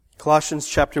Colossians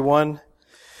chapter 1. We'll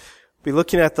be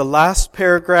looking at the last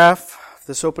paragraph of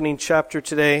this opening chapter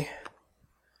today,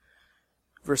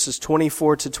 verses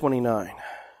 24 to 29. All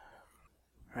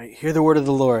right, hear the word of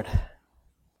the Lord.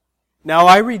 Now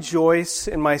I rejoice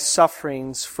in my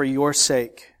sufferings for your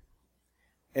sake,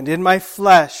 and in my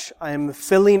flesh I am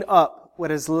filling up what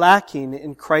is lacking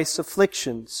in Christ's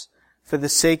afflictions for the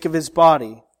sake of his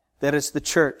body, that is the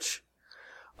church,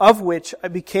 of which I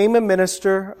became a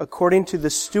minister according to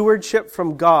the stewardship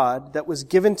from God that was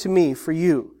given to me for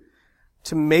you,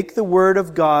 to make the word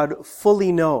of God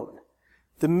fully known,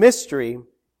 the mystery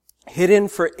hidden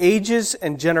for ages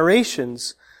and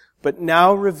generations, but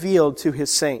now revealed to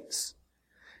his saints.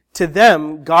 To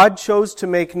them God chose to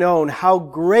make known how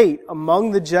great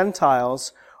among the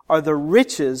Gentiles are the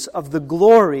riches of the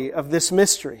glory of this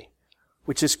mystery,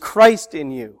 which is Christ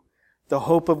in you, the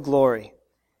hope of glory.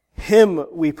 Him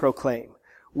we proclaim,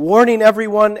 warning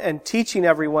everyone and teaching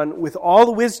everyone with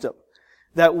all wisdom,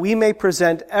 that we may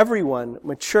present everyone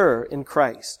mature in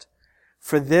Christ.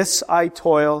 For this I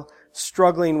toil,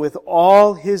 struggling with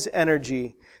all his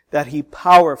energy that he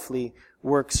powerfully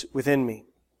works within me.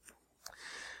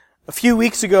 A few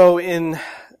weeks ago in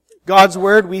God's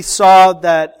Word, we saw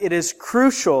that it is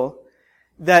crucial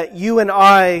that you and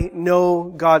I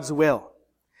know God's will,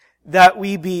 that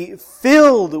we be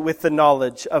filled with the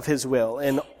knowledge of his will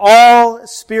and all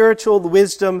spiritual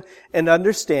wisdom and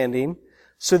understanding,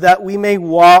 so that we may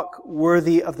walk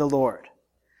worthy of the Lord.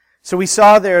 So we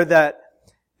saw there that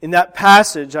in that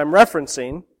passage I'm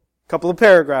referencing a couple of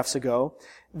paragraphs ago,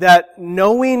 that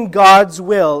knowing God's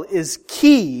will is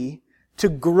key to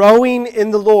growing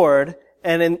in the Lord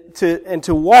and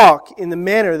to walk in the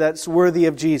manner that's worthy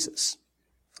of Jesus.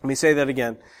 Let me say that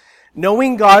again.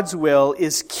 Knowing God's will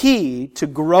is key to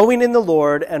growing in the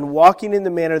Lord and walking in the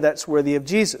manner that's worthy of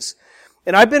Jesus.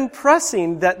 And I've been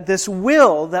pressing that this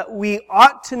will that we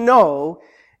ought to know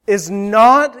is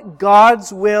not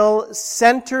God's will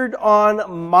centered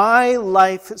on my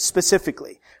life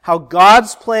specifically. How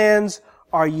God's plans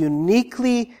are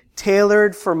uniquely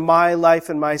tailored for my life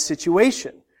and my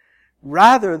situation.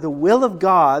 Rather, the will of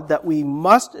God that we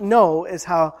must know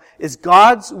is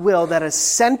God's will that is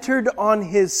centered on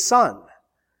his Son.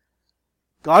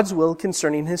 God's will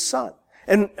concerning his Son.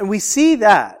 And we see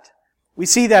that. We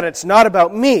see that it's not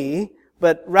about me,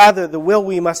 but rather the will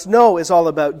we must know is all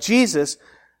about Jesus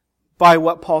by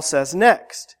what Paul says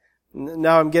next.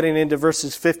 Now I'm getting into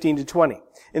verses 15 to 20.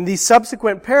 In these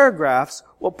subsequent paragraphs,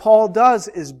 what Paul does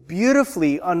is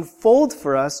beautifully unfold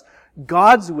for us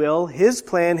God's will, his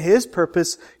plan, his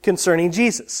purpose concerning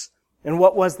Jesus. And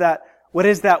what was that? What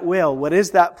is that will? What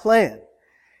is that plan?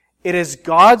 It is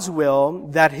God's will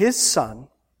that his Son,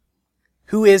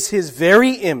 who is his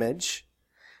very image,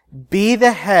 be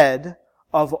the head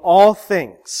of all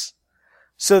things,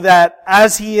 so that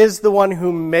as he is the one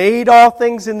who made all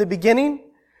things in the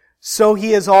beginning, so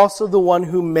he is also the one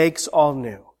who makes all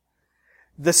new.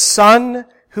 The Son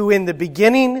who in the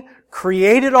beginning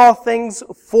created all things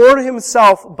for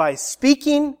himself by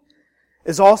speaking,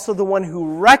 is also the one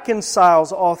who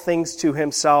reconciles all things to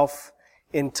himself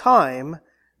in time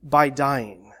by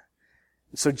dying.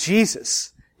 So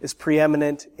Jesus is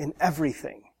preeminent in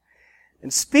everything.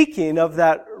 And speaking of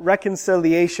that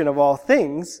reconciliation of all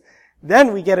things,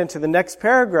 then we get into the next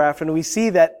paragraph and we see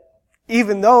that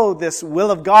even though this will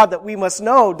of God that we must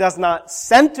know does not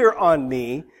center on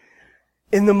me,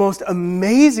 in the most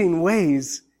amazing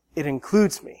ways, it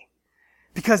includes me.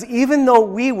 Because even though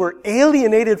we were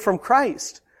alienated from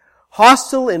Christ,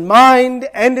 hostile in mind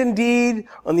and in deed,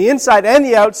 on the inside and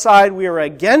the outside, we are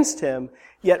against him,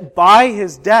 yet by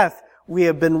his death we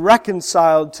have been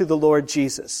reconciled to the Lord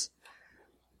Jesus,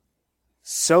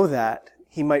 so that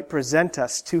he might present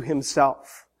us to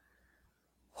himself,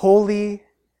 holy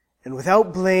and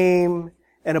without blame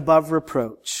and above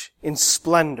reproach, in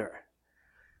splendor.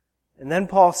 And then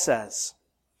Paul says,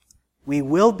 we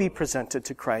will be presented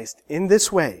to Christ in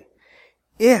this way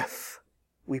if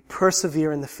we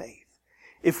persevere in the faith,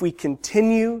 if we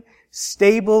continue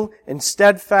stable and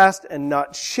steadfast and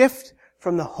not shift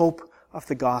from the hope of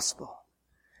the gospel.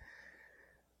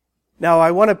 Now, I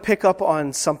want to pick up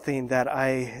on something that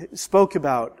I spoke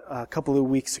about a couple of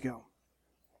weeks ago.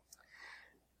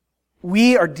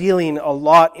 We are dealing a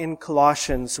lot in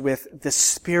Colossians with the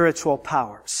spiritual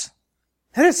powers.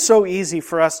 And it's so easy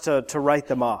for us to write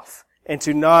them off and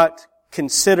to not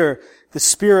consider the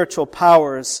spiritual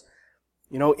powers,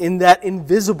 in that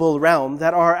invisible realm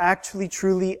that are actually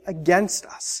truly against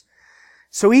us.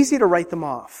 So easy to write them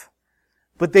off.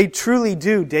 But they truly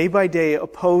do, day by day,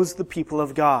 oppose the people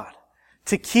of God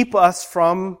to keep us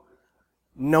from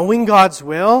knowing God's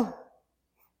will,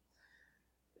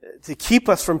 to keep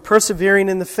us from persevering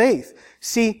in the faith.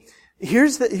 See,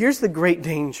 here's the great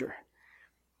danger.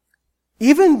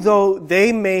 Even though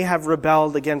they may have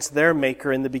rebelled against their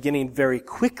Maker in the beginning very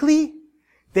quickly,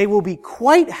 they will be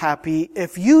quite happy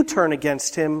if you turn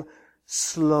against Him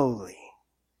slowly.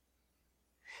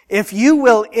 If you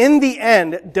will, in the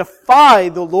end, defy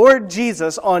the Lord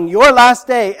Jesus on your last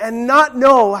day and not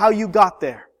know how you got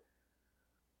there.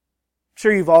 I'm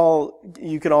sure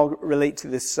you can all relate to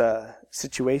this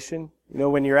situation. You know,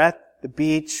 when you're at the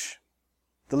beach,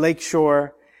 the lake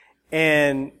shore,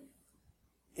 and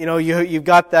you know, you've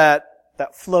got that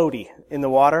floaty in the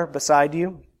water beside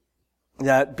you,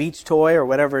 that beach toy or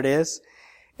whatever it is,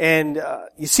 and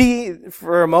you see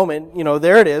for a moment, you know,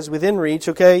 there it is, within reach,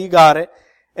 okay, you got it,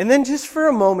 and then just for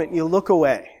a moment you look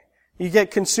away. You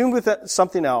get consumed with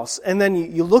something else, and then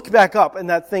you look back up, and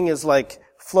that thing is like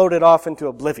floated off into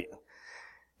oblivion.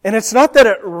 And it's not that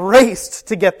it raced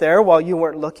to get there while you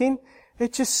weren't looking,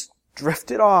 it just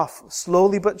drifted off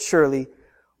slowly but surely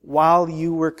while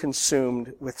you were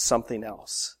consumed with something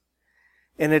else.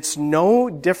 And it's no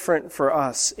different for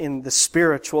us in the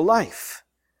spiritual life.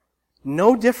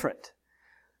 No different.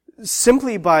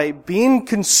 Simply by being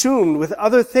consumed with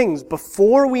other things,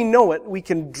 before we know it, we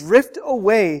can drift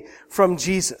away from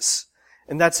Jesus.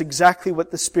 And that's exactly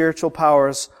what the spiritual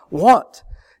powers want.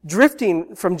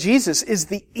 Drifting from Jesus is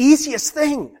the easiest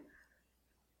thing.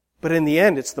 But in the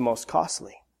end, it's the most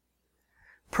costly.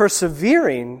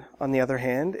 Persevering, on the other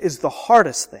hand, is the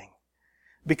hardest thing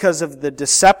because of the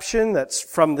deception that's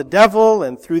from the devil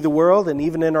and through the world and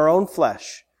even in our own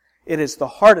flesh. It is the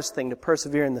hardest thing to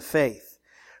persevere in the faith,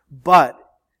 but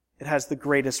it has the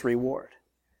greatest reward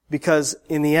because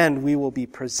in the end we will be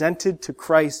presented to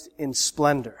Christ in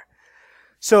splendor.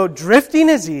 So drifting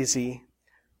is easy,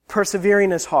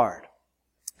 persevering is hard.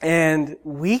 And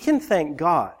we can thank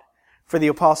God for the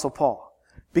Apostle Paul,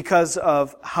 because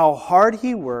of how hard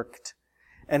he worked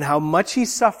and how much he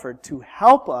suffered to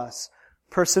help us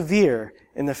persevere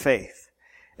in the faith.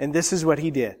 And this is what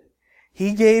he did.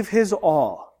 He gave his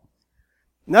all,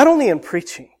 not only in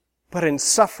preaching, but in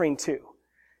suffering too,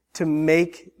 to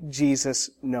make Jesus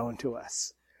known to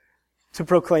us, to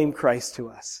proclaim Christ to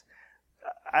us.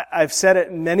 I've said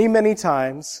it many, many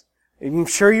times. I'm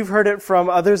sure you've heard it from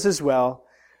others as well,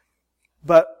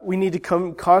 but we need to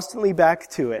come constantly back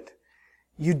to it.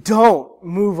 You don't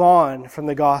move on from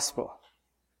the gospel.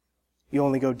 You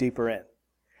only go deeper in.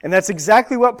 And that's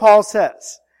exactly what Paul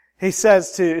says. He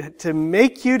says to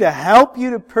make you, to help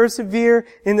you to persevere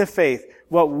in the faith.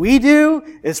 What we do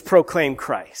is proclaim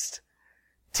Christ.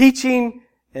 Teaching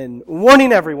and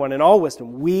warning everyone in all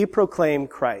wisdom. We proclaim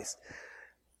Christ.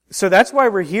 So that's why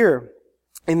we're here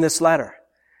in this letter.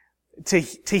 To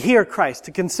hear Christ,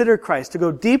 to consider Christ, to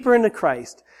go deeper into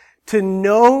Christ. To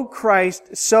know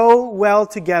Christ so well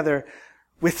together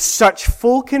with such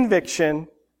full conviction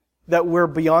that we're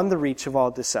beyond the reach of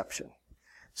all deception.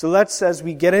 So as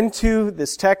we get into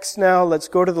this text now, let's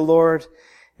go to the Lord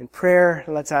in prayer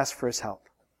and let's ask for His help.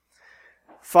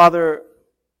 Father,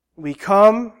 we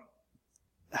come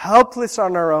helpless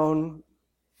on our own,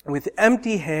 with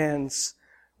empty hands,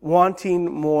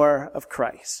 wanting more of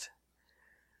Christ.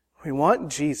 We want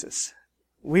Jesus.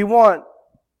 We want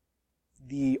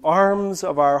the arms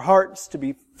of our hearts to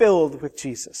be filled with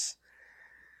Jesus.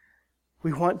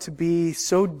 We want to be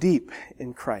so deep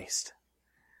in Christ.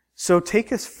 So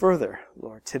take us further,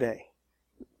 Lord, today.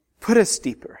 Put us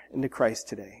deeper into Christ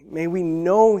today. May we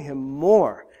know Him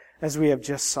more as we have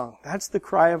just sung. That's the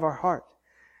cry of our heart.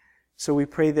 So we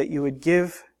pray that you would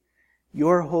give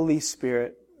your Holy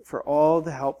Spirit for all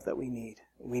the help that we need.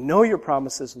 We know your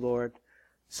promises, Lord,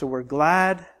 so we're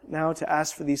glad now to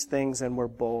ask for these things, and we're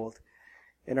bold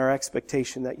in our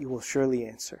expectation that you will surely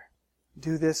answer.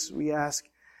 Do this, we ask,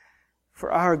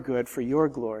 for our good, for your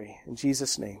glory. In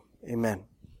Jesus' name, amen.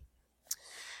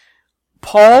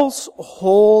 Paul's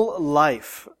whole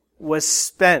life was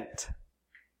spent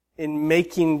in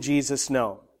making Jesus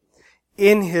known,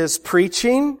 in his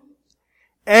preaching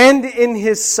and in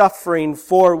his suffering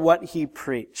for what he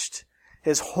preached.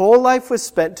 His whole life was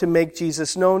spent to make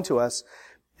Jesus known to us.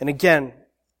 And again,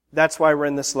 that's why we're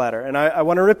in this letter. And I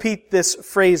want to repeat this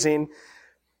phrasing,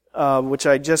 which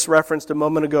I just referenced a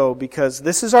moment ago, because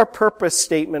this is our purpose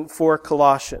statement for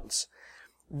Colossians.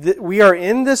 We are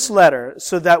in this letter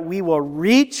so that we will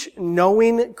reach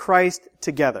knowing Christ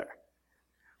together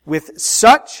with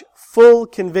such full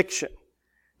conviction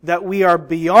that we are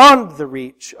beyond the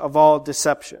reach of all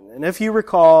deception. And if you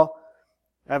recall,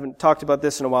 I haven't talked about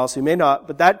this in a while, so you may not,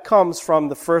 but that comes from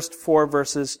the first 4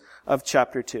 verses of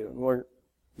chapter 2.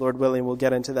 Lord willing, we'll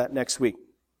get into that next week.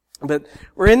 But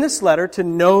we're in this letter to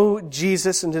know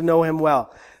Jesus and to know Him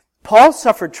well. Paul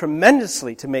suffered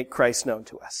tremendously to make Christ known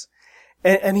to us.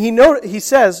 And he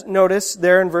says, notice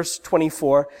there in verse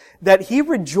 24, that he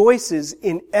rejoices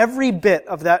in every bit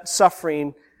of that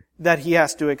suffering that he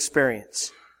has to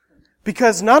experience.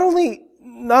 Because not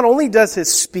only does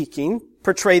his speaking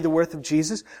portray the worth of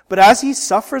Jesus, but as he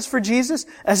suffers for Jesus,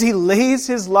 as he lays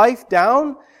his life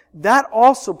down, that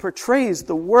also portrays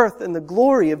the worth and the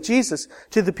glory of Jesus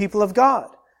to the people of God.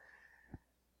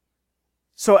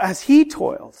 So as he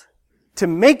toiled to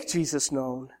make Jesus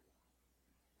known,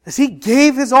 as he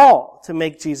gave his all to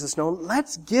make Jesus known,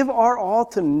 let's give our all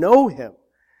to know him.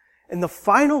 And the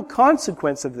final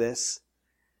consequence of this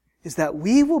is that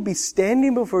we will be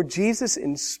standing before Jesus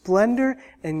in splendor,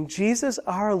 and Jesus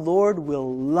our Lord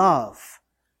will love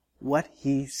what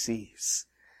he sees.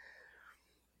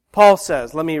 Paul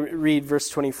says, let me read verse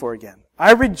 24 again.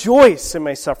 I rejoice in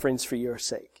my sufferings for your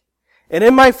sake. And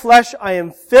in my flesh I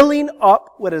am filling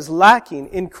up what is lacking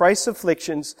in Christ's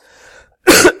afflictions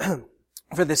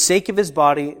for the sake of his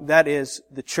body, that is,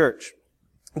 the church.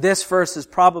 This verse is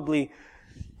probably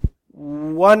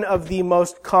one of the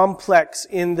most complex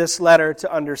in this letter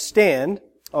to understand,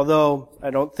 although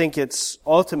I don't think it's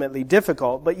ultimately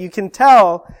difficult. But you can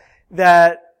tell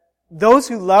that those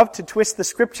who love to twist the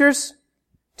scriptures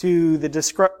to the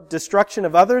destruction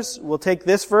of others will take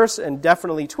this verse and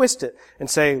definitely twist it and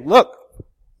say, look,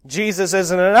 Jesus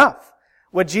isn't enough.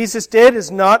 What Jesus did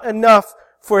is not enough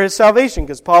for his salvation,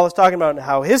 because Paul is talking about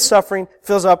how his suffering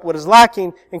fills up what is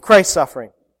lacking in Christ's suffering.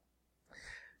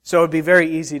 So it would be very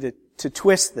easy to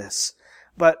twist this.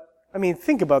 But,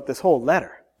 think about this whole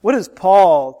letter. What is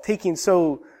Paul taking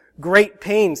so great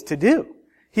pains to do?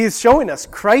 He is showing us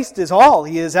Christ is all.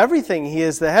 He is everything. He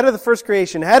is the head of the first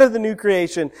creation, head of the new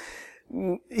creation.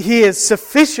 He is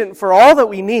sufficient for all that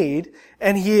we need,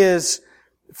 and he is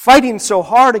fighting so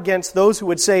hard against those who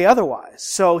would say otherwise.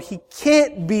 So he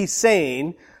can't be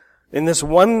saying in this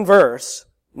one verse,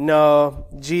 no,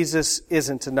 Jesus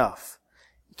isn't enough.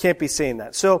 He can't be saying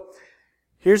that. So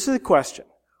here's the question.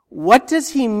 What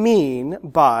does he mean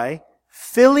by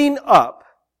filling up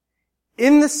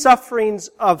in the sufferings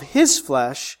of his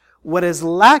flesh what is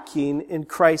lacking in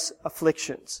Christ's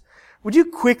afflictions? Would you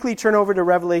quickly turn over to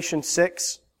Revelation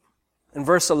 6 and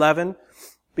verse 11?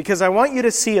 Because I want you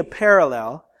to see a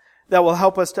parallel that will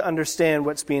help us to understand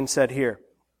what's being said here.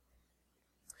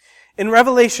 In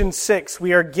Revelation 6,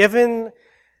 we are given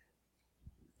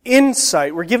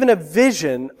insight, we're given a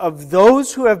vision of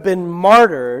those who have been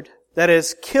martyred, that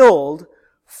is, killed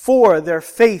for their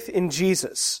faith in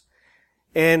Jesus.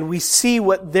 And we see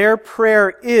what their prayer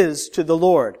is to the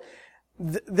Lord.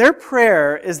 Their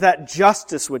prayer is that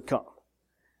justice would come.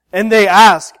 And they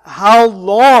ask, how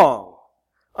long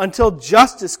until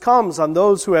justice comes on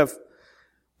those who have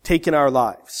taken our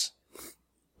lives?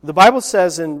 The Bible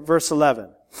says in verse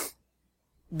 11,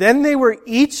 then they were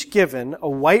each given a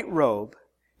white robe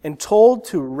and told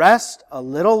to rest a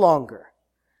little longer.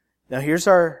 Now here's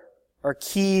our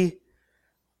key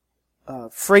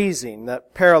phrasing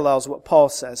that parallels what Paul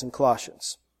says in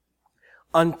Colossians.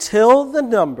 Until the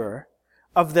number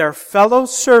of their fellow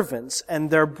servants and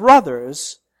their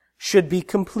brothers should be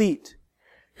complete,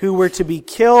 who were to be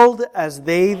killed as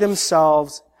they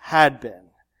themselves had been.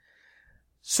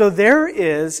 So there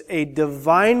is a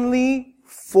divinely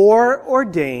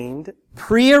foreordained,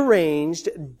 prearranged,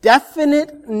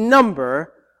 definite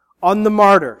number on the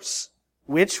martyrs,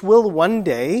 which will one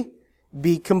day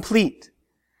be complete.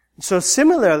 So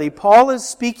similarly, Paul is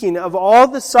speaking of all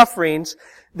the sufferings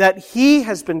that he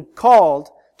has been called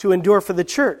to endure for the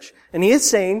church. And he is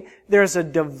saying there's a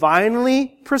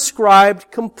divinely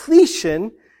prescribed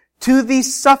completion to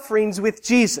these sufferings with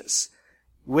Jesus,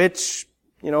 which,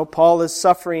 Paul is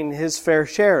suffering his fair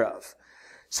share of.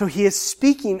 So he is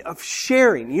speaking of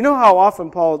sharing. You know how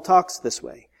often Paul talks this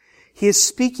way? He is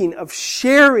speaking of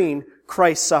sharing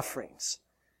Christ's sufferings.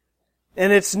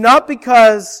 And it's not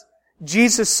because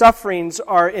Jesus' sufferings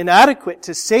are inadequate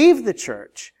to save the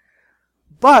church,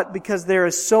 but because there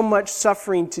is so much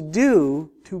suffering to do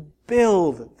to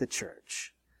build the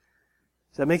church.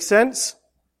 Does that make sense?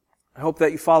 I hope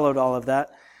that you followed all of that.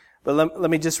 But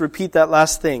let me just repeat that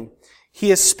last thing.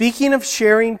 He is speaking of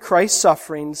sharing Christ's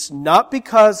sufferings not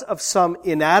because of some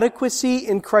inadequacy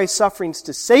in Christ's sufferings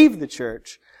to save the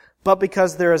church, but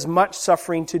because there is much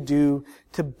suffering to do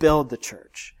to build the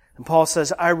church. And Paul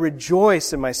says, I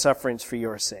rejoice in my sufferings for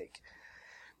your sake.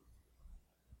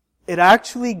 It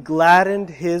actually gladdened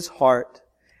his heart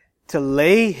to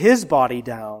lay his body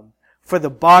down for the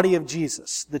body of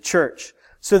Jesus, the church,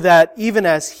 so that even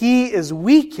as he is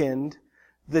weakened,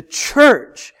 the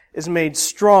church is made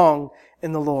strong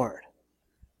in the Lord.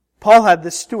 Paul had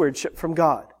this stewardship from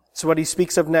God It's what he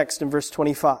speaks of next in verse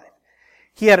 25.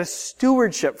 He had a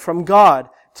stewardship from God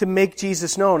to make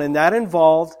Jesus known, and that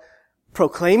involved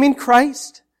proclaiming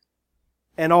Christ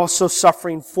and also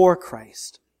suffering for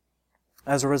Christ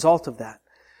as a result of that.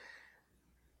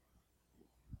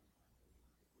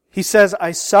 He says,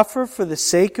 I suffer for the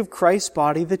sake of Christ's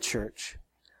body, the church,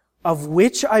 of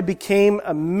which I became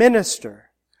a minister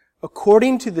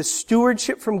according to the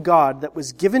stewardship from God that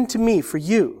was given to me for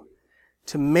you,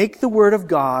 to make the word of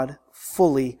God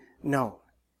fully known.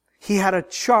 He had a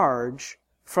charge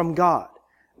from God.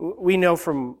 We know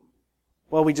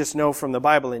we just know from the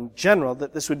Bible in general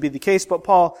that this would be the case, but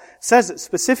Paul says it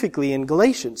specifically in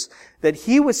Galatians, that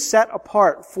he was set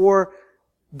apart for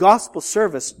gospel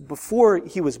service before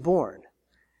he was born.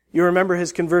 You remember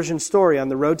his conversion story on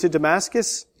the road to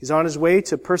Damascus? He's on his way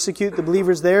to persecute the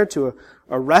believers there, to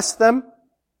arrest them,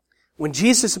 when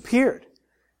Jesus appeared.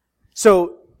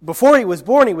 So, before he was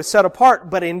born, he was set apart,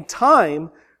 but in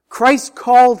time, Christ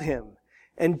called him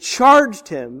and charged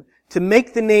him to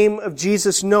make the name of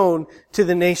Jesus known to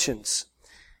the nations.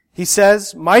 He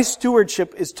says, my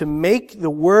stewardship is to make the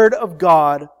word of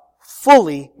God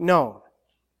fully known.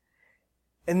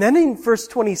 And then in verse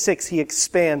 26, he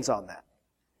expands on that.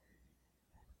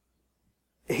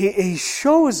 He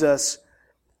shows us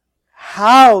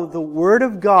how the word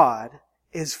of God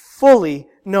is fully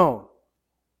known.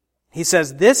 He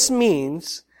says, this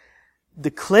means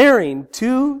declaring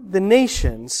to the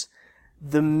nations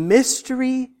the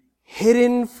mystery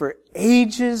hidden for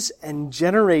ages and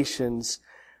generations,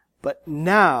 but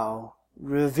now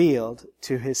revealed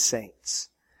to his saints.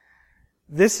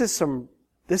 This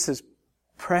is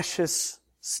precious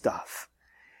stuff.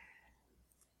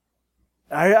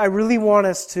 I really want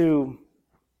us to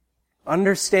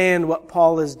understand what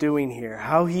Paul is doing here,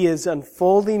 how he is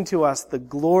unfolding to us the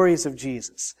glories of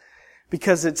Jesus.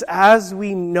 Because it's as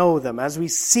we know them, as we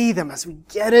see them, as we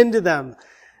get into them,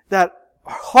 that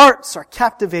our hearts are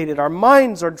captivated, our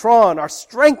minds are drawn, our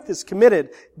strength is committed.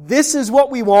 This is what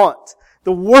we want.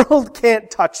 The world can't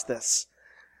touch this.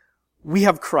 We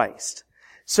have Christ.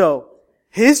 So,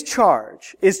 his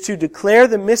charge is to declare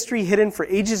the mystery hidden for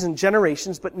ages and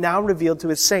generations, but now revealed to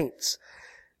his saints.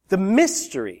 The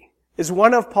mystery is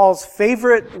one of Paul's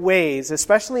favorite ways,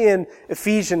 especially in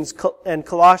Ephesians and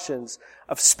Colossians,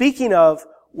 of speaking of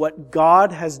what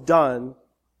God has done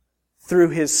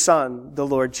through his Son, the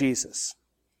Lord Jesus,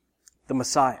 the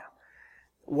Messiah.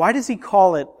 Why does he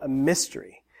call it a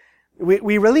mystery?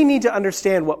 We really need to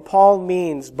understand what Paul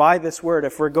means by this word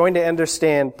if we're going to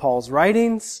understand Paul's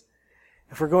writings,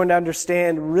 if we're going to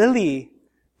understand really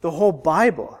the whole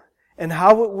Bible and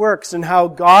how it works and how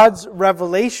God's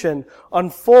revelation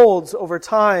unfolds over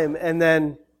time and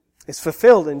then is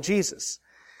fulfilled in Jesus.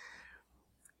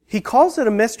 He calls it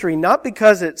a mystery not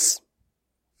because it's,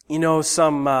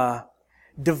 some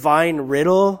divine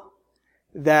riddle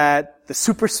that the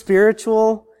super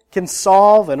spiritual can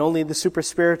solve and only the super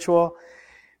spiritual.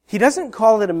 He doesn't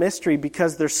call it a mystery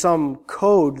because there's some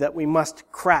code that we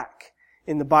must crack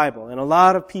in the Bible. And a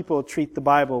lot of people treat the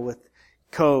Bible with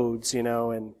codes, and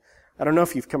I don't know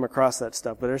if you've come across that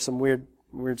stuff, but there's some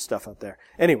weird stuff out there.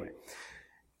 Anyway,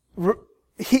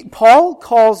 Paul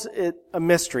calls it a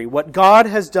mystery. What God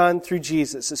has done through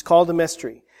Jesus is called a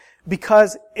mystery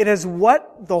because it is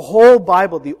what the whole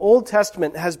Bible, the Old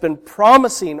Testament, has been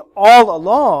promising all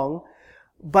along,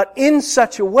 but in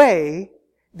such a way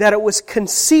that it was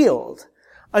concealed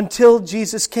until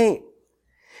Jesus came.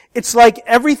 It's like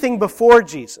everything before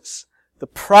Jesus. The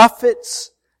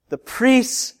prophets, the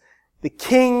priests, the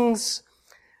kings,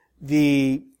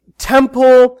 the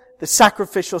temple, the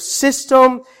sacrificial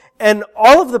system, and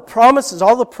all of the promises,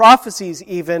 all the prophecies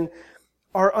even,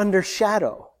 are under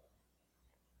shadow.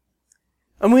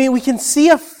 And we can see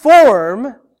a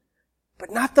form,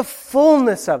 but not the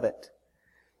fullness of it.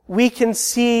 We can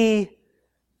see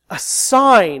a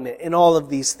sign in all of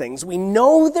these things. We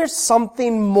know there's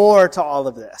something more to all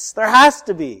of this. There has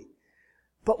to be.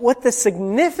 But what the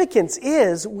significance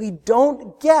is, we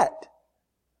don't get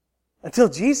until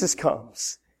Jesus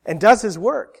comes and does his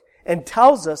work and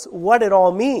tells us what it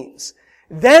all means.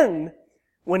 Then,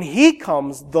 when he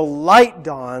comes, the light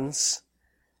dawns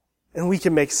and we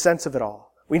can make sense of it all.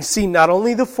 We can see not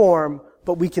only the form,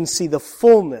 but we can see the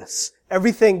fullness.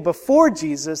 Everything before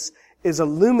Jesus is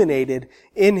illuminated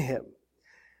in him.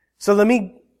 So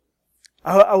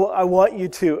I want you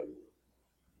to,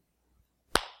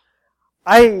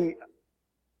 I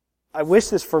wish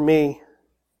this for me.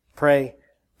 Pray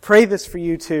this for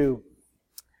you too.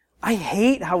 I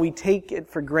hate how we take it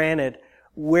for granted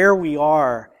where we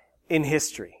are in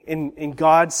history, in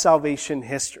God's salvation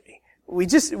history. We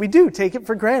do take it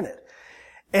for granted.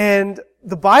 And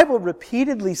the Bible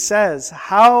repeatedly says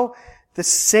how the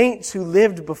saints who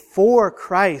lived before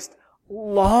Christ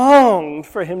longed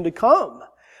for Him to come.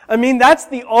 I mean, that's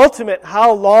the ultimate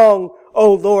 "how long,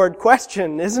 O Lord"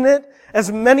 question, isn't it?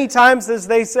 As many times as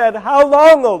they said, "How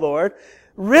long, O Lord?"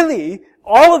 Really,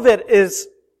 all of it is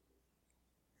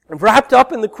wrapped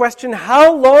up in the question,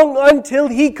 how long until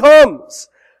He comes?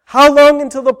 How long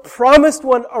until the promised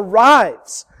one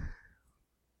arrives?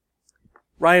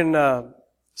 Ryan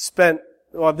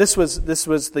this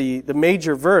was the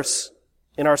major verse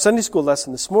in our Sunday school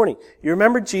lesson this morning. You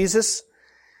remember Jesus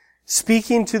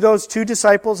speaking to those two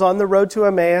disciples on the road to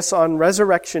Emmaus on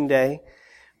Resurrection Day,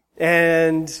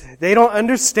 and they don't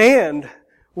understand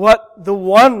what the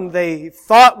one they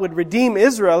thought would redeem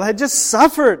Israel had just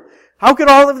suffered. How could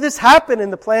all of this happen in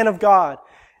the plan of God?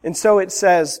 And so it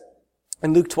says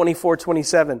in Luke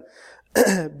 24:27,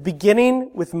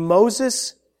 beginning with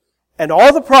Moses and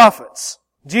all the prophets,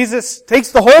 Jesus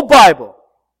takes the whole Bible.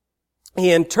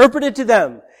 He interpreted to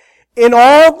them in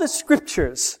all the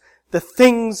scriptures the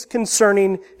things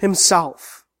concerning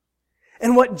Himself.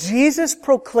 And what Jesus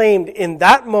proclaimed in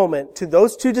that moment to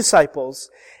those two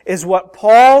disciples is what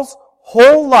Paul's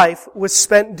whole life was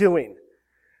spent doing.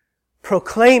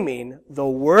 Proclaiming the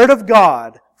Word of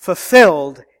God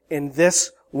fulfilled in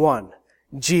this one,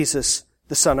 Jesus,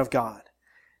 the Son of God.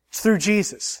 It's through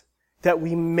Jesus that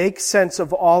we make sense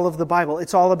of all of the Bible.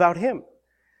 It's all about Him.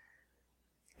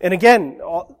 And again,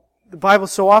 the Bible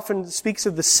so often speaks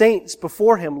of the saints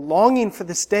before Him, longing for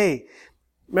this day.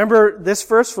 Remember this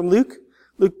verse from Luke?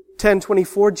 Luke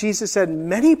 10:24, Jesus said,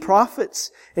 many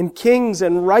prophets and kings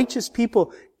and righteous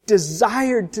people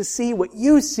desired to see what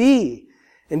you see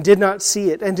and did not see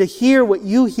it, and to hear what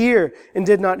you hear and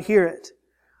did not hear it.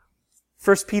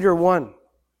 1 Peter 1,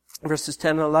 verses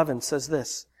 10 and 11 says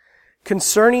this,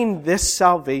 concerning this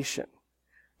salvation,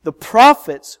 the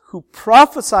prophets who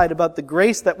prophesied about the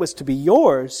grace that was to be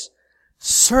yours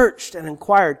searched and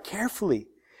inquired carefully,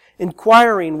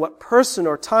 inquiring what person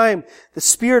or time the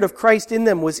Spirit of Christ in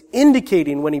them was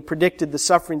indicating when He predicted the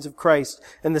sufferings of Christ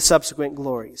and the subsequent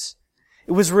glories.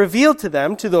 It was revealed to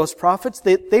them, to those prophets,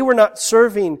 that they were not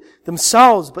serving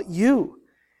themselves but you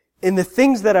in the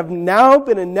things that have now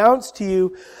been announced to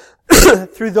you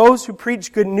through those who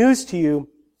preach good news to you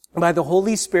by the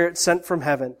Holy Spirit sent from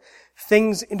heaven,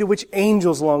 things into which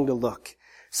angels long to look.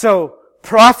 So,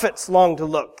 prophets long to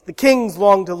look. The kings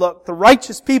long to look. The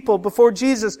righteous people before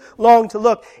Jesus long to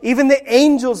look. Even the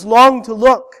angels long to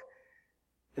look.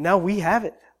 And now we have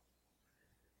it.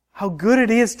 How good it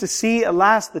is to see at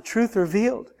last the truth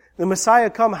revealed. The Messiah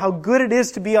come. How good it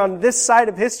is to be on this side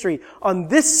of history, on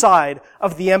this side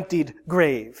of the emptied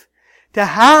grave. To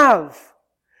have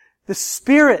the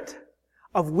Spirit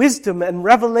of wisdom and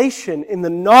revelation in the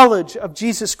knowledge of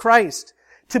Jesus Christ.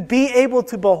 To be able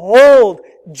to behold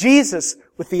Jesus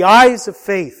with the eyes of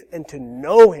faith and to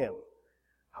know Him.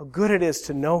 How good it is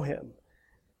to know Him.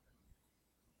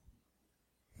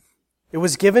 It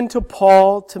was given to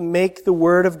Paul to make the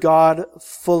Word of God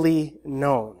fully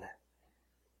known,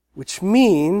 which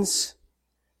means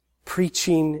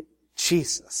preaching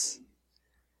Jesus.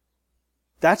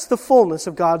 That's the fullness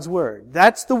of God's Word.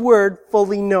 That's the Word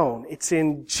fully known. It's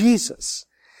in Jesus.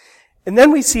 And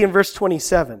then we see in verse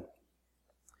 27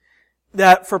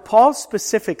 that for Paul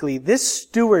specifically, this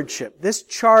stewardship, this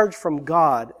charge from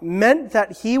God, meant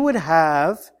that he would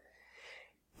have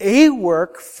a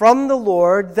work from the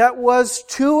Lord that was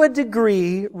to a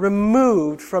degree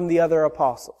removed from the other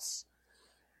apostles.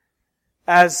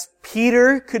 As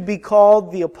Peter could be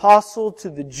called the apostle to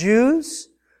the Jews,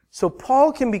 so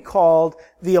Paul can be called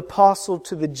the apostle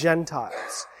to the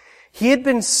Gentiles. He had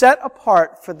been set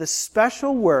apart for the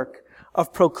special work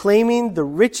of proclaiming the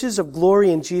riches of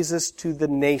glory in Jesus to the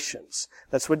nations.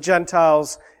 That's what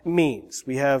Gentiles means.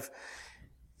 We have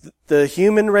the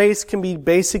human race can be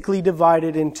basically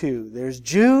divided in two. There's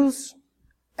Jews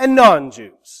and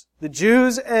non-Jews. The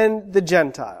Jews and the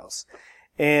Gentiles.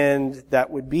 And that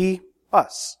would be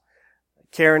us.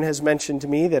 Karen has mentioned to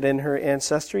me that in her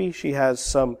ancestry she has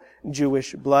some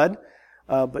Jewish blood,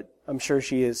 but I'm sure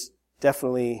she is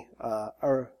definitely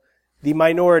the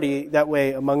minority that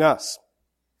way among us.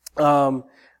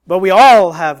 But we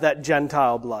all have that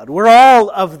Gentile blood. We're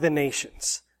all of the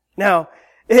nations. Now,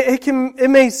 it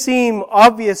may seem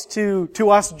obvious to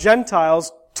us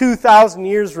Gentiles 2,000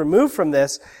 years removed from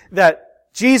this that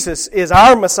Jesus is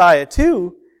our Messiah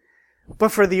too,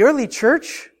 but for the early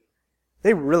church,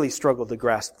 they really struggled to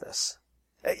grasp this.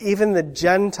 Even the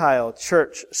Gentile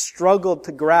church struggled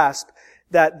to grasp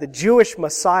that the Jewish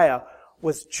Messiah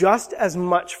was just as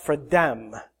much for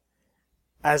them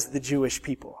as the Jewish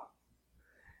people.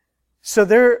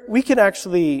 So we can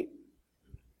actually,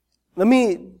 let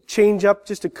me change up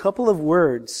just a couple of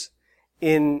words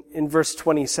in verse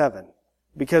 27,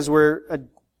 because we're,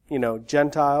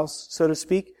 Gentiles, so to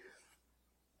speak.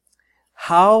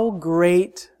 How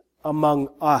great among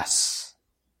us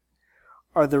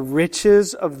are the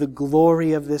riches of the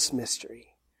glory of this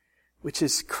mystery, which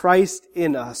is Christ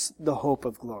in us, the hope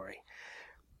of glory.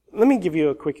 Let me give you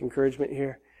a quick encouragement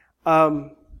here.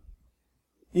 You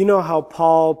know how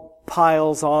Paul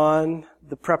piles on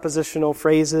the prepositional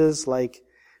phrases like,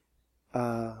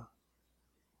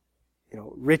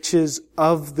 riches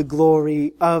of the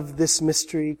glory of this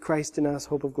mystery, Christ in us,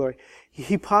 hope of glory.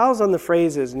 He piles on the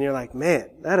phrases and you're like, man,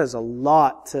 that is a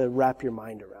lot to wrap your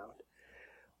mind around.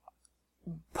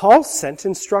 Paul's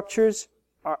sentence structures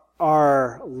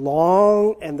are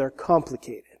long and they're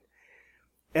complicated.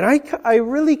 And I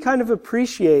really kind of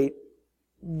appreciate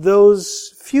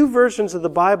those few versions of the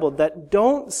Bible that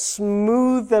don't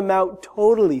smooth them out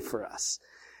totally for us.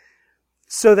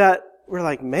 So that we're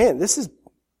like, man, this is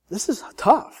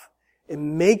tough. It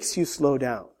makes you slow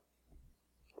down.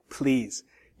 Please,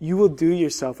 you will do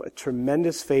yourself a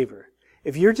tremendous favor.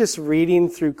 If you're just reading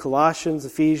through Colossians,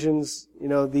 Ephesians,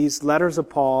 these letters of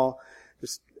Paul,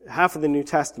 just half of the New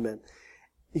Testament,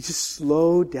 you just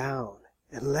slow down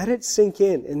and let it sink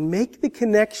in and make the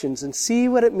connections and see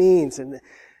what it means. And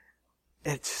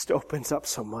it just opens up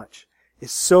so much.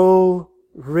 It's so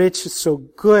rich, it's so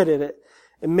good, and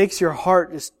it makes your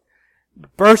heart just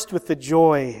burst with the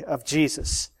joy of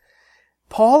Jesus.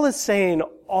 Paul is saying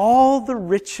all the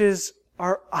riches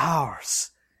are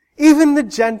ours. Even the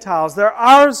Gentiles, they're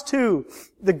ours too.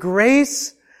 The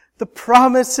grace, the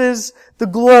promises, the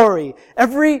glory.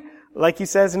 Like he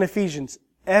says in Ephesians,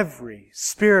 every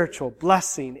spiritual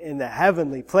blessing in the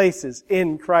heavenly places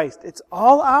in Christ. It's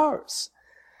all ours.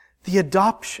 The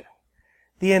adoption,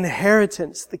 the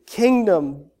inheritance, the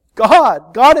kingdom,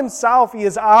 God himself, he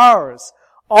is ours.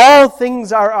 All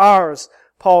things are ours,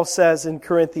 Paul says in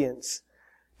Corinthians.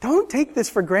 Don't take this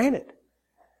for granted,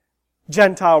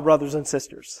 Gentile brothers and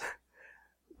sisters.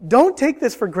 Don't take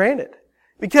this for granted,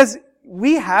 because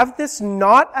we have this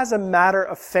not as a matter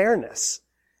of fairness.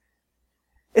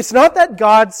 It's not that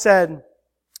God said,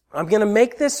 I'm going to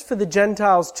make this for the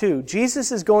Gentiles too.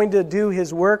 Jesus is going to do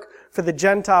his work for the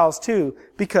Gentiles too,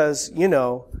 because,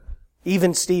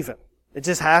 even Stephen. It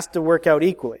just has to work out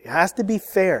equally. It has to be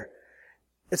fair.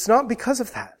 It's not because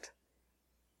of that.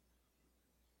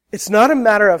 It's not a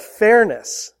matter of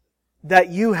fairness that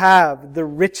you have the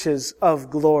riches of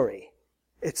glory.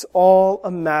 It's all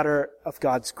a matter of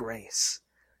God's grace.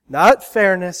 Not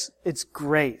fairness, it's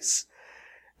grace.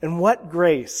 And what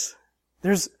grace?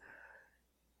 There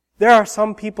are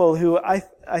some people who I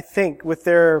think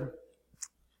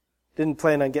didn't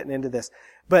plan on getting into this,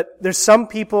 but there's some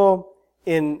people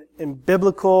in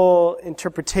biblical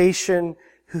interpretation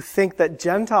who think that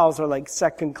Gentiles are like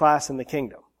second class in the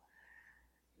kingdom.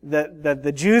 That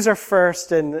the Jews are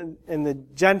first and the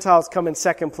Gentiles come in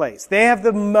second place. They have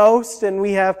the most and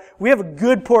we have a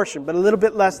good portion, but a little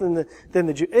bit less than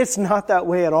the Jews. It's not that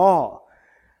way at all.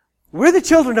 We're the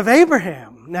children of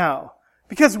Abraham now,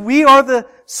 because we are the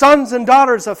sons and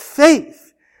daughters of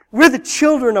faith. We're the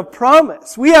children of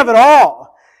promise. We have it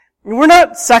all. We're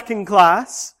not second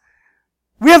class.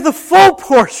 We have the full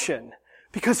portion,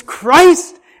 because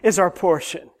Christ is our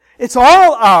portion. It's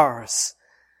all ours.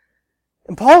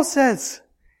 And Paul says,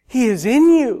 He is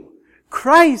in you.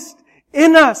 Christ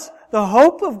in us, the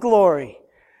hope of glory.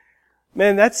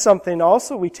 Man, that's something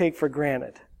also we take for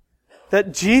granted.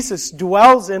 That Jesus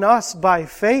dwells in us by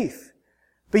faith.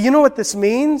 But you know what this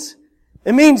means?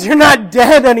 It means you're not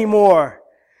dead anymore.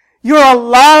 You're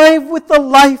alive with the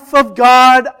life of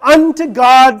God unto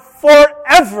God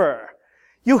forever.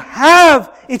 You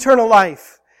have eternal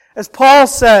life. As Paul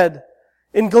said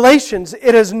in Galatians,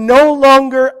 it is no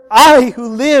longer I who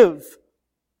live,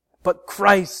 but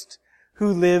Christ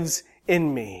who lives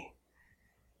in me.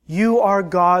 You are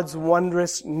God's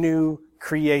wondrous new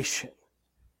creation.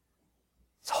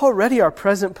 It's already our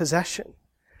present possession.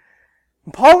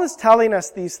 And Paul is telling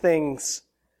us these things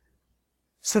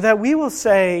so that we will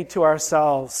say to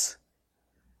ourselves,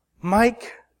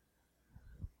 Mike,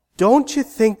 don't you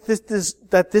think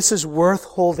that this is worth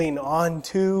holding on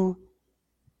to?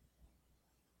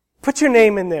 Put your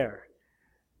name in there.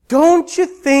 Don't you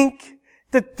think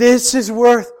that this is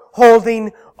worth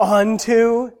holding on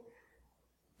to?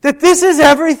 That this is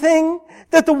everything?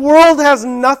 That the world has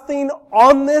nothing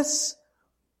on this?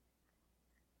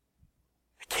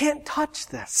 I can't touch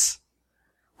this.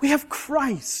 We have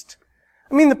Christ.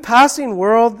 I mean, the passing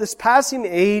world, this passing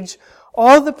age,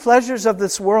 all the pleasures of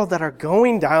this world that are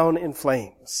going down in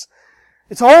flames.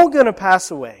 It's all going to pass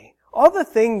away. All the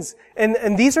things,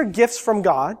 and these are gifts from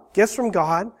God.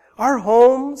 Our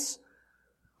homes,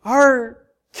 our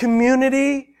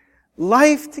community,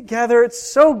 life together. It's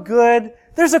so good.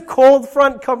 There's a cold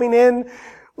front coming in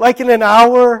like in an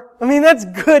hour. I mean, that's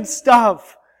good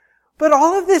stuff. But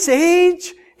all of this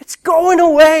age, it's going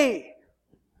away.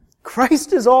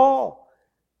 Christ is all.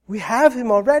 We have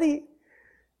Him already.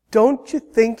 Don't you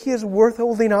think He is worth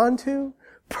holding on to?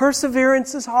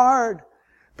 Perseverance is hard.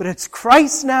 But it's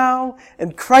Christ now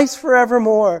and Christ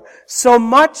forevermore. So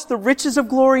much the riches of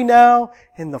glory now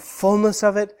and the fullness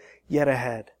of it yet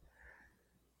ahead.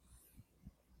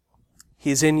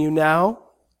 He is in you now.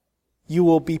 You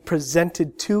will be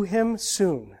presented to Him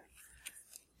soon.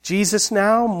 Jesus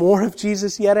now, more of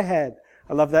Jesus yet ahead.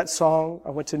 I love that song. I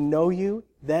want to know you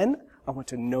then. I want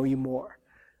to know you more.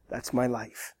 That's my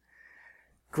life.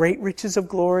 Great riches of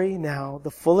glory now,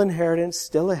 the full inheritance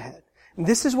still ahead. And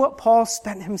this is what Paul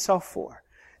spent himself for,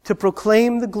 to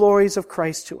proclaim the glories of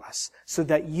Christ to us, so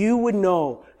that you would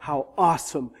know how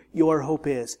awesome your hope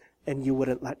is, and you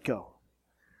wouldn't let go.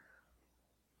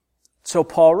 So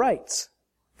Paul writes,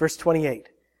 verse 28,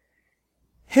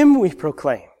 Him we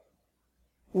proclaim,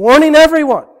 warning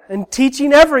everyone and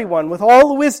teaching everyone with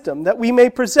all wisdom, that we may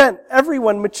present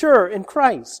everyone mature in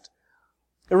Christ.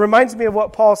 It reminds me of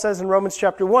what Paul says in Romans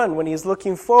chapter 1 when he is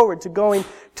looking forward to going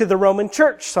to the Roman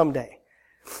church someday.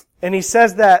 And he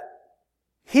says that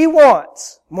he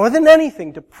wants, more than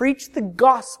anything, to preach the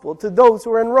gospel to those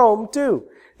who are in Rome too.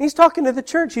 And he's talking to the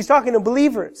church. He's talking to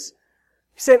believers.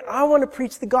 He's saying, I want to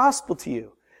preach the gospel to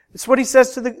you. It's what he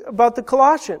says about the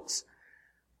Colossians.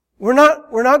 We're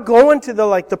not going to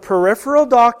the peripheral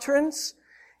doctrines,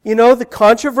 the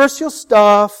controversial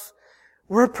stuff.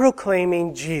 We're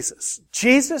proclaiming Jesus.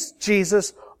 Jesus,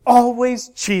 Jesus, always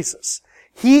Jesus.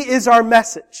 He is our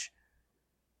message.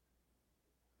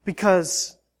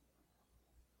 Because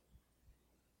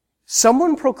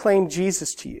someone proclaimed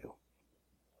Jesus to you,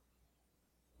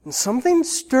 and something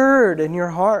stirred in your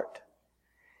heart.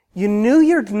 You knew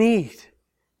your need,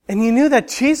 and you knew that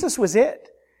Jesus was it.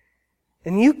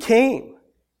 And you came.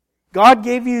 God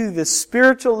gave you the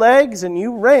spiritual legs, and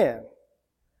you ran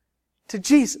to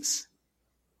Jesus.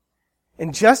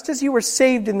 And just as you were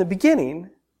saved in the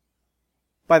beginning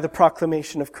by the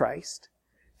proclamation of Christ,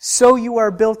 so you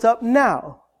are built up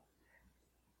now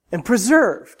and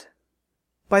preserved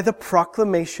by the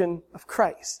proclamation of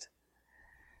Christ.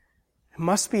 It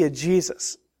must be a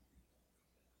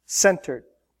Jesus-centered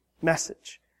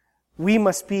message. We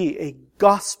must be a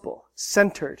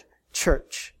gospel-centered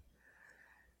church.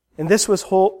 And this was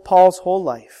Paul's whole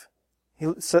life.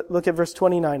 Look at verse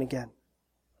 29 again.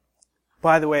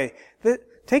 By the way,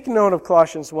 take note of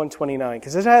Colossians 1:29,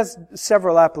 because it has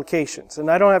several applications,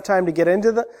 and I don't have time to get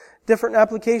into the different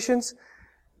applications.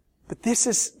 But this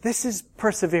is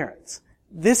perseverance.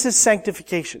 This is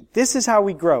sanctification. This is how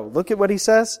we grow. Look at what he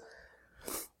says.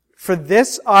 For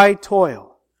this I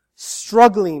toil,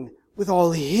 struggling with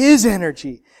all His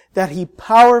energy that He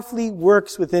powerfully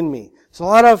works within me. There's a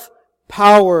lot of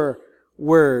power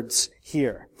words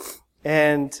here.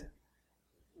 And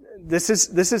this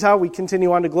is how we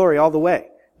continue on to glory all the way.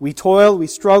 We toil, we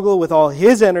struggle with all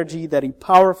His energy that He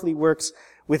powerfully works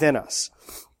within us.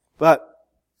 But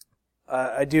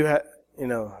I do have,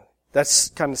 that's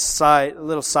kind of a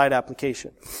little side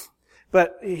application.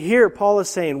 But here Paul is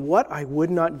saying, what I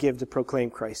would not give to proclaim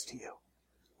Christ to you.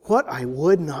 What I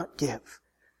would not give.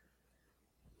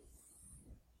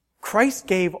 Christ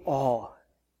gave all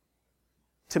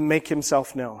to make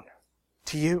Himself known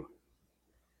to you.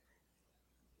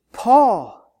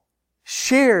 Paul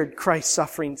shared Christ's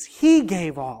sufferings. He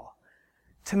gave all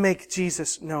to make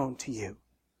Jesus known to you.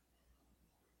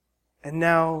 And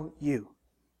now you.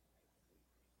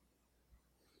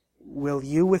 Will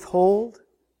you withhold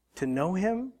to know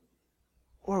Him,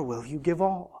 or will you give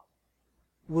all?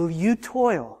 Will you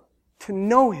toil to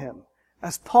know Him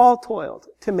as Paul toiled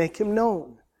to make Him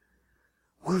known?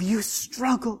 Will you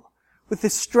struggle with the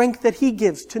strength that He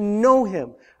gives to know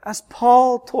Him as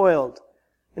Paul toiled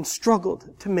and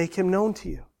struggled to make Him known to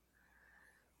you?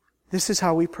 This is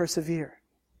how we persevere.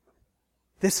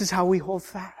 This is how we hold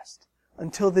fast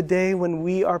until the day when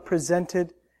we are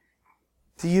presented,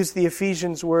 to use the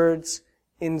Ephesians words,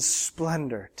 in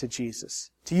splendor to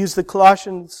Jesus. To use the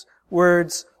Colossians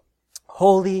words,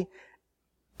 holy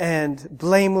and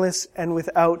blameless and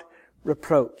without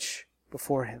reproach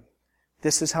before Him.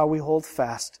 This is how we hold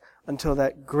fast until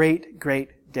that great,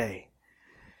 great day.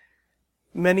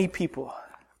 Many people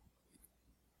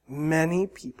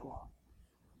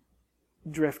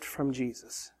drift from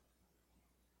Jesus.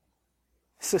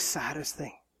 It's the saddest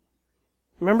thing.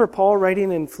 Remember Paul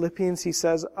writing in Philippians, he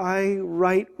says, I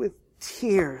write with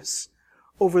tears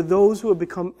over those who have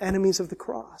become enemies of the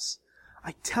cross.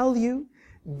 I tell you,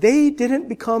 they didn't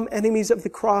become enemies of the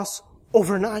cross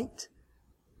overnight.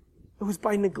 It was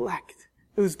by neglect.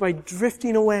 It was by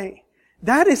drifting away.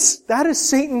 That is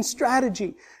Satan's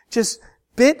strategy. Just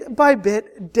bit by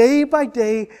bit, day by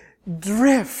day,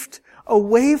 drift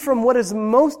away from what is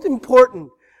most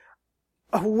important,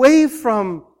 away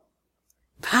from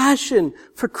passion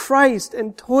for Christ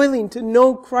and toiling to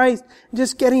know Christ, and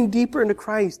just getting deeper into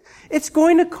Christ. It's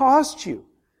going to cost you.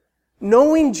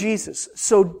 Knowing Jesus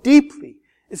so deeply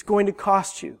is going to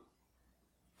cost you,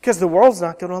 because the world's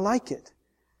not going to like it.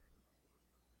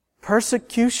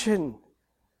 Persecution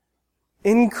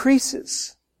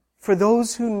increases for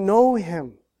those who know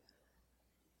Him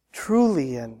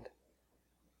truly and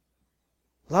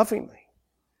lovingly.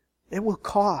 It will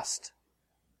cost.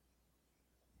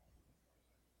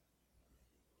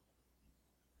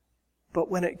 But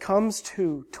when it comes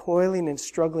to toiling and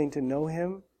struggling to know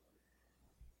Him,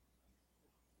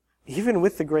 even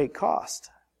with the great cost,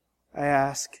 I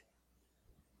ask,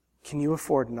 can you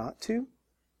afford not to?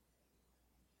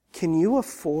 Can you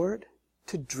afford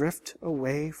to drift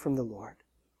away from the Lord?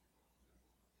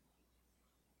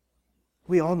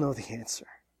 We all know the answer.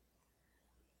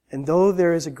 And though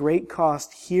there is a great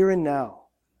cost here and now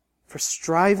for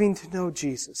striving to know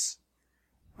Jesus,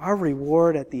 our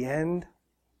reward at the end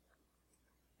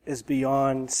is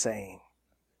beyond saying.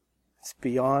 It's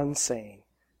beyond saying.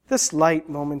 This light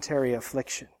momentary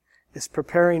affliction is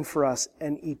preparing for us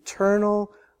an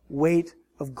eternal weight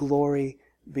of glory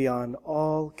beyond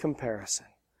all comparison.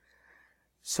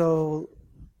 So,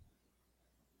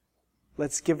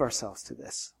 let's give ourselves to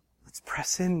this. Let's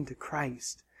press into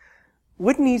Christ.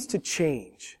 What needs to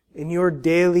change in your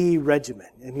daily regimen,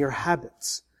 in your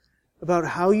habits, about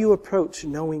how you approach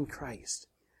knowing Christ?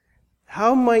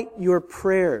 How might your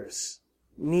prayers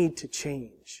need to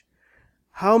change?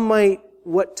 How might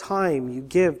what time you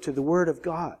give to the Word of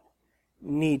God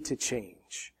need to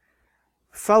change?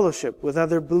 Fellowship with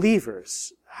other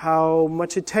believers, how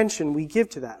much attention we give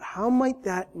to that. How might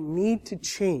that need to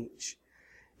change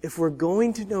if we're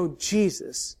going to know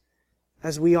Jesus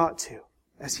as we ought to,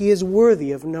 as He is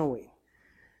worthy of knowing?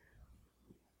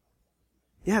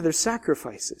 Yeah, there's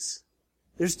sacrifices.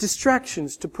 There's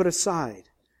distractions to put aside.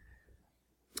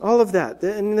 All of that.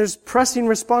 And there's pressing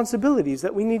responsibilities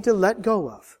that we need to let go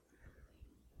of.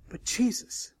 But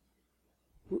Jesus,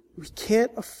 we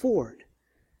can't afford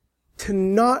to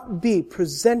not be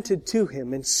presented to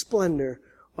Him in splendor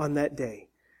on that day.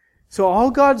 So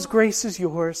all God's grace is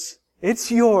yours.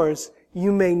 It's yours.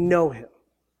 You may know Him.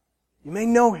 You may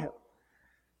know Him.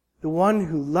 The one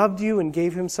who loved you and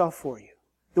gave Himself for you.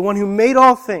 The one who made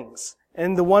all things,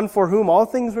 and the one for whom all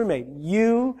things were made.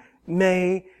 You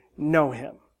may know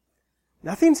Him.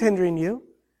 Nothing's hindering you.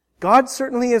 God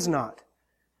certainly is not.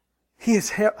 He is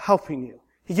helping you.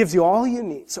 He gives you all you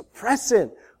need. So press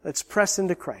in. Let's press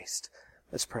into Christ.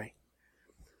 Let's pray.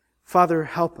 Father,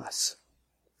 help us.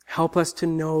 Help us to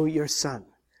know your Son.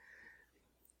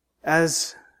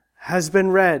 As has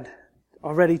been read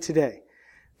already today,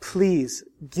 please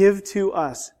give to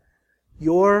us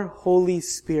your Holy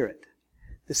Spirit,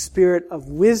 the Spirit of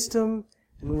wisdom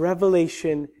and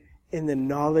revelation in the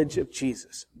knowledge of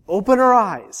Jesus. Open our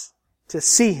eyes to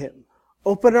see Him.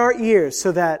 Open our ears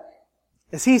so that,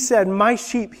 as He said, my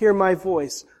sheep hear my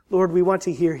voice. Lord, we want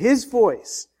to hear His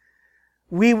voice.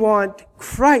 We want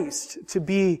Christ to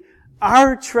be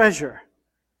our treasure.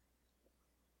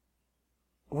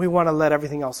 We want to let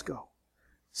everything else go.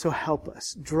 So help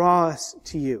us. Draw us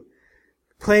to you.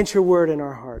 Plant your word in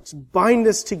our hearts. Bind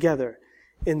us together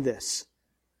in this.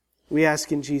 We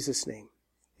ask in Jesus' name.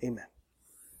 Amen.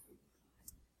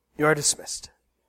 You are dismissed.